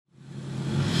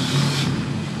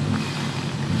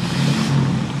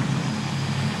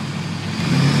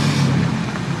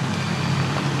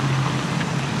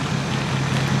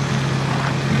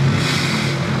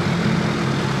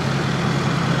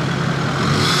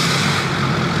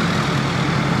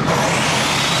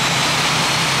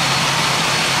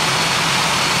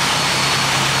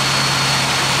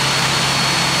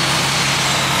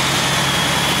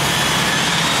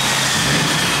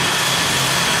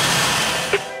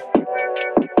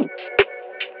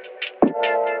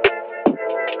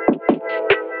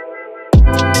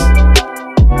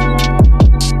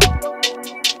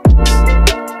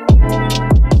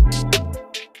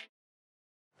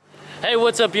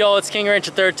what's up y'all? It's King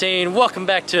Rancher 13. Welcome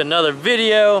back to another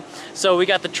video. So we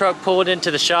got the truck pulled into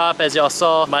the shop. As y'all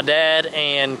saw, my dad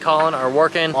and Colin are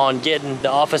working on getting the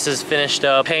offices finished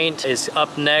up. Paint is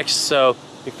up next, so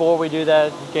before we do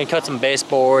that, we're gonna cut some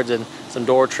baseboards and some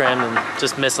door trim and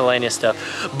just miscellaneous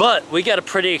stuff. But we got a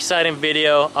pretty exciting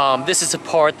video. This is a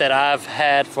part that I've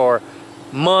had for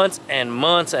months and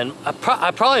months, and I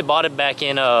probably bought it back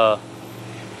in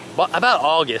about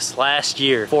August last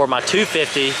year for my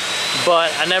 250,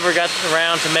 but I never got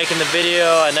around to making the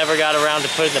video. I never got around to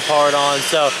putting the part on.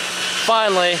 So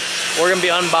finally, we're gonna be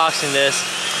unboxing this.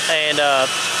 And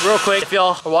real quick, if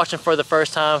y'all are watching for the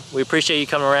first time, we appreciate you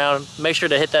coming around. Make sure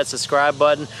to hit that subscribe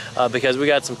button because we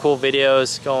got some cool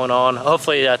videos going on.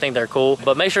 Hopefully, I think they're cool.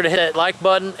 But make sure to hit that like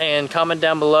button and comment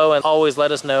down below, and always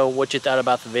let us know what you thought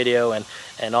about the video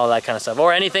and all that kind of stuff.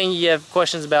 Or anything you have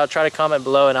questions about, try to comment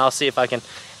below and I'll see if I can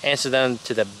answer them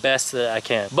to the best that I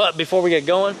can. But before we get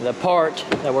going, the part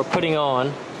that we're putting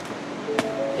on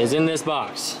is in this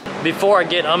box. Before I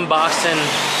get unboxing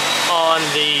on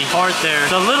the part there,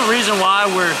 the little reason why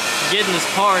we're getting this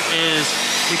part is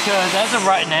because as of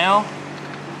right now,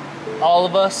 all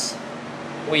of us,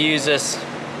 we use this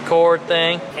cord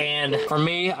thing, and for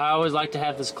me, I always like to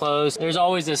have this closed. There's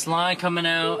always this line coming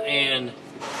out and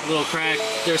a little crack.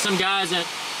 There's some guys that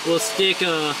will stick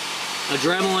a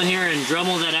Dremel in here and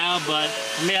Dremel that out, but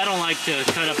for me, I don't like to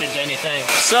cut up into anything.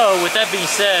 So with that being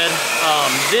said,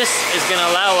 this is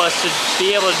gonna allow us to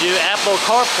be able to do Apple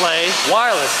CarPlay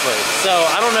wirelessly. So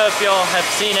I don't know if y'all have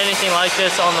seen anything like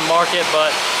this on the market,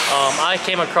 but I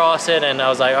came across it and I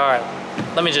was like, all right,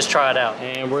 let me just try it out.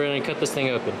 And we're gonna cut this thing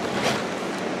open.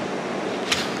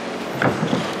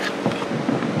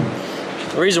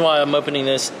 The reason why I'm opening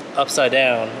this upside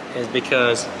down is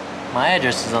because my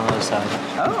address is on the other side.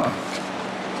 Oh.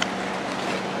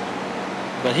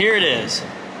 But here it is.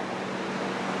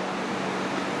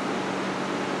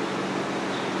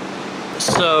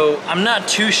 So I'm not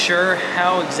too sure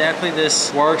how exactly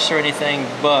this works or anything,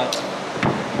 but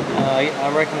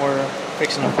I reckon we're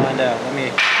fixing to find out. Let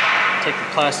me take the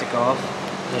plastic off.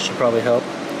 That should probably help.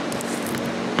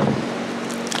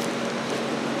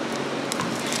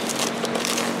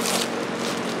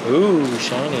 Ooh,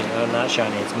 shiny. Oh, not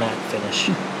shiny, it's matte finish.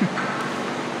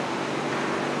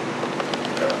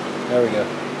 There we go.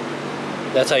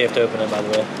 That's how you have to open it, by the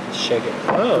way. Just shake it.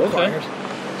 Oh, okay.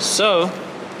 So,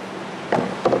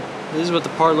 this is what the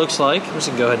part looks like. I'm just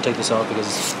gonna go ahead and take this off because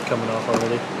it's coming off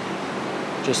already.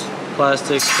 Just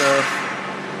plastic stuff.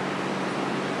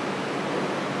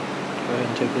 Go ahead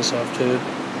and take this off too.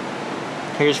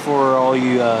 Here's for all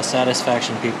you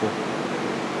satisfaction people.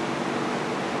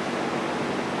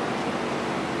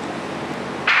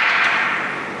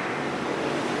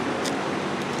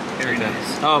 Very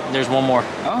nice. Oh, there's one more.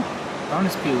 Oh,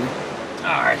 bonus peely.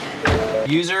 All right.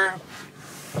 User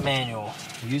manual.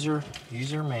 User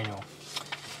manual.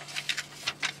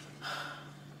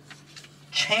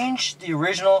 Change the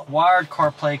original wired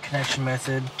CarPlay connection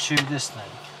method to this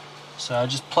thing. So I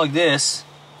just plug this.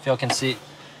 If y'all can see it.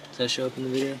 Does that show up in the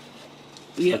video?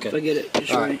 Yeah, okay. I get it.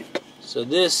 It's all right. So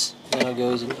this now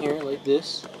goes in here like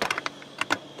this.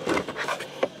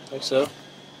 Like so.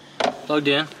 Plugged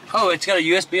in. Oh, it's got a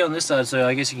USB on this side, so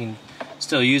I guess you can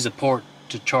still use a port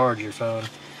to charge your phone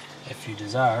if you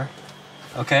desire.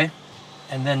 Okay,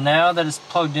 and then now that it's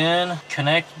plugged in,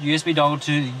 connect USB dongle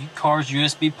to the car's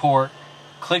USB port,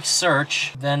 click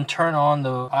search, then turn on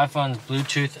the iPhone's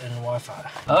Bluetooth and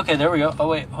Wi-Fi. Okay, there we go. Oh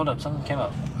wait, hold up, something came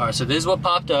up. All right, so this is what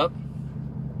popped up.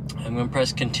 I'm gonna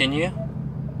press continue,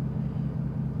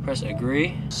 press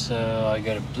agree. So I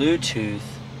go to Bluetooth.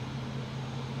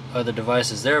 Other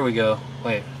devices. There we go.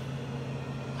 Wait,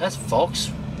 that's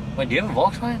Volks. Wait, do you have a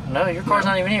Volkswagen? No, your car's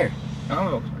not even here. I don't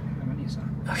have a Volkswagen. I'm a Nissan.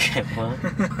 Okay,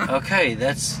 well, okay,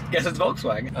 that's. Guess it's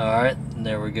Volkswagen. All right,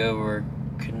 there we go. We're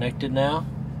connected now,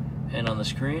 and on the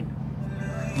screen.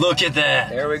 Look at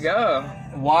that. There we go.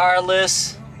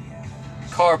 Wireless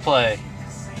CarPlay.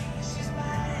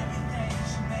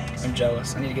 I'm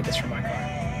jealous. I need to get this for my car.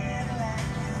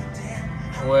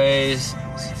 Waze,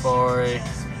 Safari.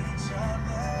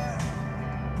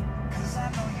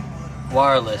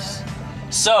 Wireless.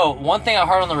 So one thing I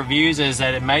heard on the reviews is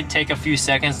that it might take a few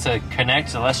seconds to connect,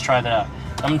 so let's try that out.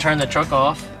 I'm gonna turn the truck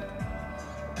off,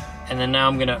 and then now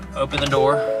I'm gonna open the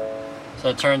door, so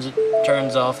it turns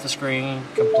off the screen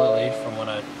completely from what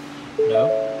I know.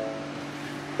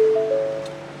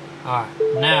 Alright,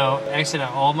 now exit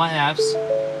out all my apps.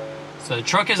 So the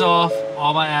truck is off,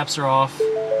 all my apps are off,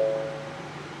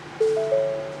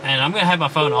 and I'm gonna have my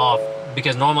phone off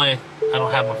because normally I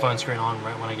don't have my phone screen on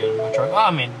right when I get in my truck. Oh,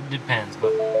 I mean, it depends,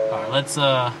 but all right, let's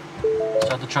start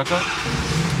the truck up.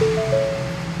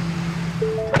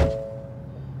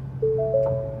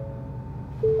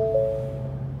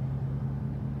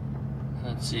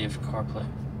 Let's see if CarPlay.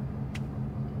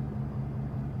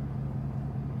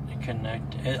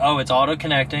 Oh, it's auto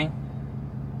connecting.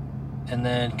 And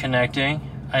then connecting.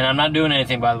 And I'm not doing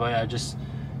anything, by the way. I just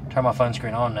turned my phone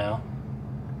screen on now.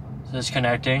 So it's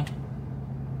connecting.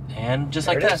 And just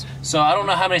like that. So I don't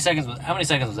know how many seconds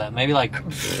was that? Maybe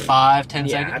like 5, 10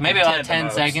 seconds? Maybe about 10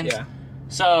 seconds. Yeah.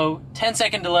 So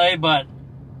 10-second delay, but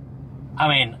I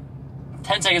mean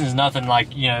 10 seconds is nothing.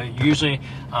 Like, you know, usually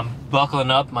I'm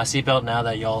buckling up my seatbelt now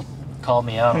that y'all called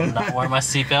me out on not wearing my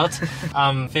seatbelt.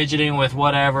 I'm fidgeting with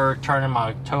whatever, turning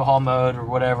my tow haul mode or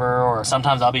whatever, or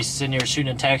sometimes I'll be sitting here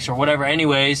shooting a text or whatever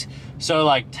anyways. So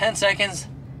like 10 seconds,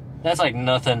 that's like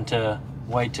nothing to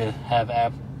wait to have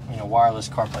wireless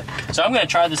CarPlay. So I'm gonna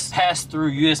try this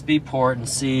pass-through USB port and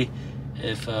see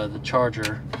if the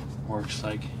charger works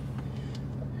like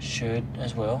it should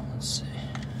as well. Let's see.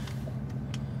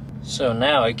 So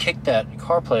now I kicked that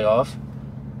CarPlay off,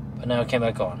 but now it came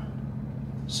back on.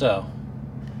 So,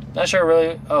 not sure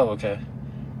really. Oh, okay.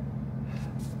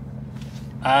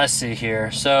 I see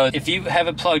here. So if you have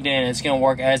it plugged in, it's gonna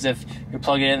work as if you're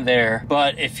plugging it in there.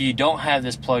 But if you don't have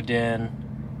this plugged in,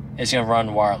 it's gonna run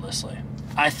wirelessly.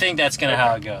 I think that's gonna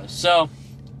how it goes. So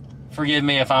forgive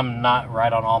me if I'm not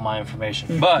right on all my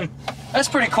information, but that's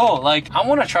pretty cool. Like, I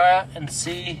want to try it and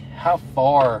see how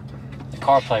far the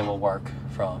CarPlay will work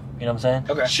from. You know what I'm saying?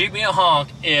 Okay. Shoot me a honk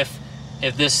if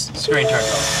this screen turns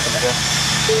off.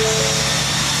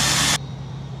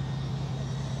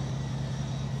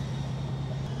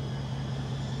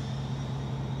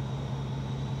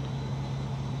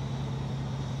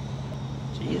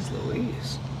 Jeez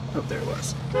Louise. Oh, there it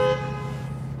was.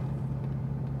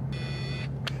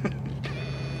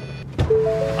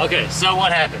 Okay, so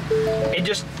what happened? It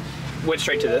just went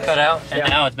straight to this. Cut out, and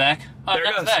now it's back. Oh, there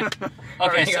now it it's back.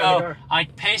 Okay, right, so I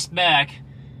paced back,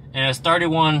 and it's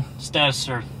 31 steps,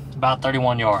 or about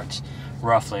 31 yards,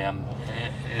 roughly.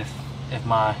 If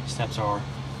my steps are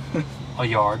a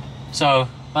yard, so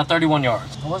about 31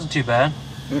 yards. It wasn't too bad.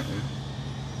 I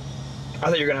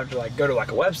thought you were gonna have to like go to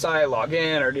like a website, log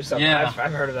in, or do something. Yeah.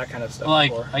 I've heard of that kind of stuff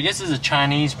before. I guess it's a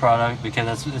Chinese product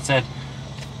because it said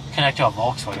connect to a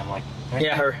Volkswagen. I'm like,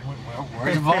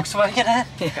 where's the Volkswagen at?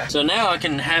 Yeah. So now I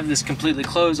can have this completely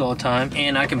closed all the time,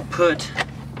 and I can put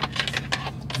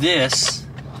this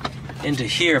into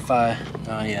here if I,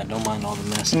 yeah, don't mind all the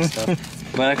mess and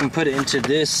stuff. But I can put it into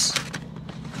this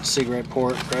cigarette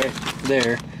port right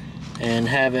there and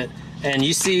have it, and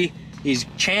you see these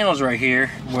channels right here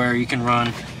where you can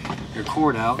run your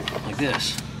cord out like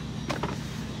this,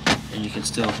 and you can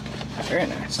still very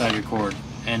nice slide your cord,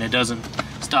 and it doesn't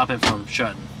stop it from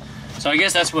shutting. So I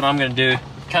guess that's what I'm gonna do,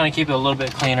 kind of keep it a little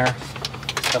bit cleaner,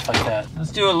 stuff like that.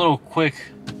 Let's do a little quick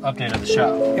update of the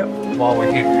shop while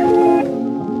we're here.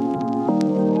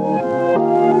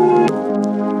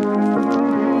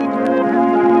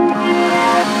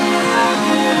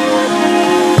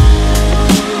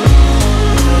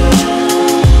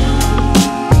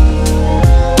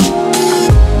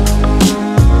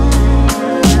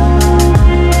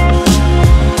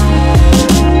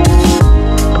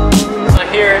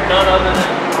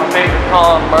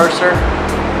 Mercer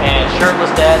and shirtless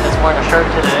dad that's wearing a shirt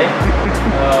today.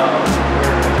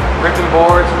 We're ripping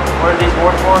boards. What are these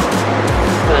boards for?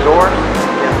 For the doors?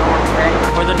 Yeah, door frame.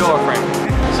 For the door frame.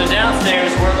 So downstairs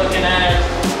we're looking at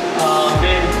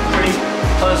being pretty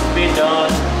close to being done.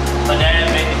 My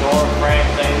dad made the door frame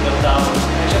thing built out.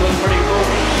 Actually looks pretty cool.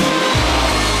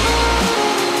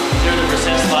 Through the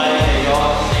recessed lighting that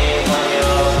y'all have seen plenty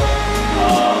of.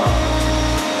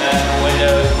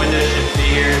 Windows should be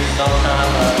here sometime.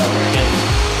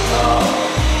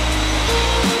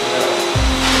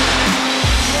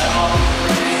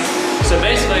 So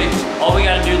basically, all we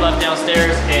gotta do left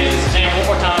downstairs is sand one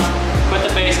more time, put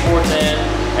the baseboards in,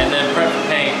 and then prep the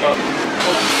paint.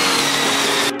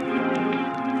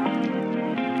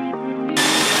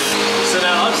 So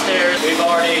now upstairs, we've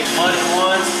already mudded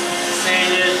once,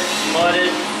 sanded,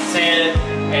 mudded, sanded,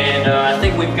 and I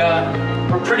think we're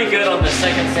pretty good on the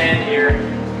second sand here.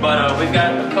 But we've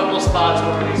got a couple of spots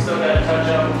where we still got to touch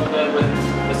up a little bit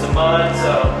with some mud.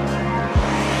 So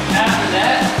after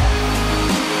that,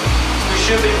 we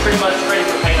should be pretty much ready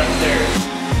for paint upstairs.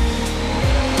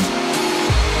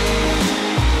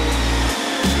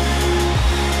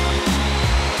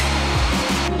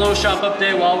 Little shop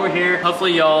update while we're here.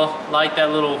 Hopefully y'all like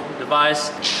that little device.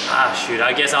 Shoot,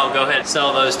 I guess I'll go ahead and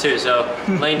sell those too. So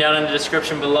link down in the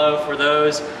description below for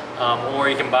those. Or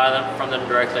you can buy them from them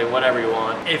directly, whatever you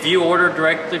want. If you order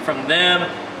directly from them,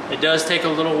 it does take a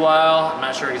little while. I'm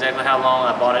not sure exactly how long.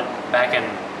 I bought it back in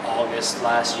August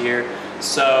last year.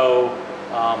 So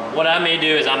what I may do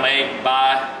is I may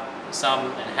buy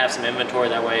some and have some inventory.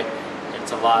 That way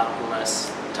it's a lot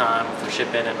less time for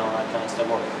shipping and all that kind of stuff,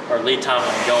 or lead time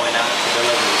when going out for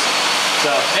deliveries.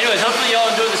 So anyways, hopefully y'all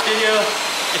enjoyed this video.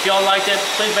 If y'all liked it,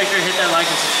 please make sure to hit that like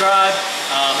and subscribe.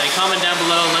 And comment down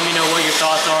below, let me know what your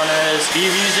thoughts on it is. If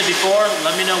you've used it before,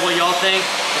 let me know what y'all think.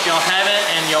 If y'all haven't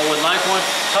and y'all would like one,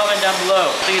 comment down below.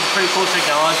 I think it's pretty cool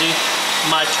technology.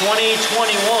 My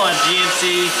 2021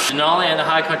 GMC Denali and the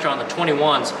High Country on the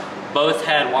 21s both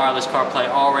had wireless CarPlay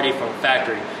already from the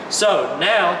factory. So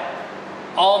now,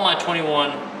 all my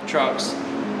 21 trucks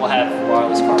will have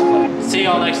wireless CarPlay. See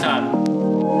y'all next time.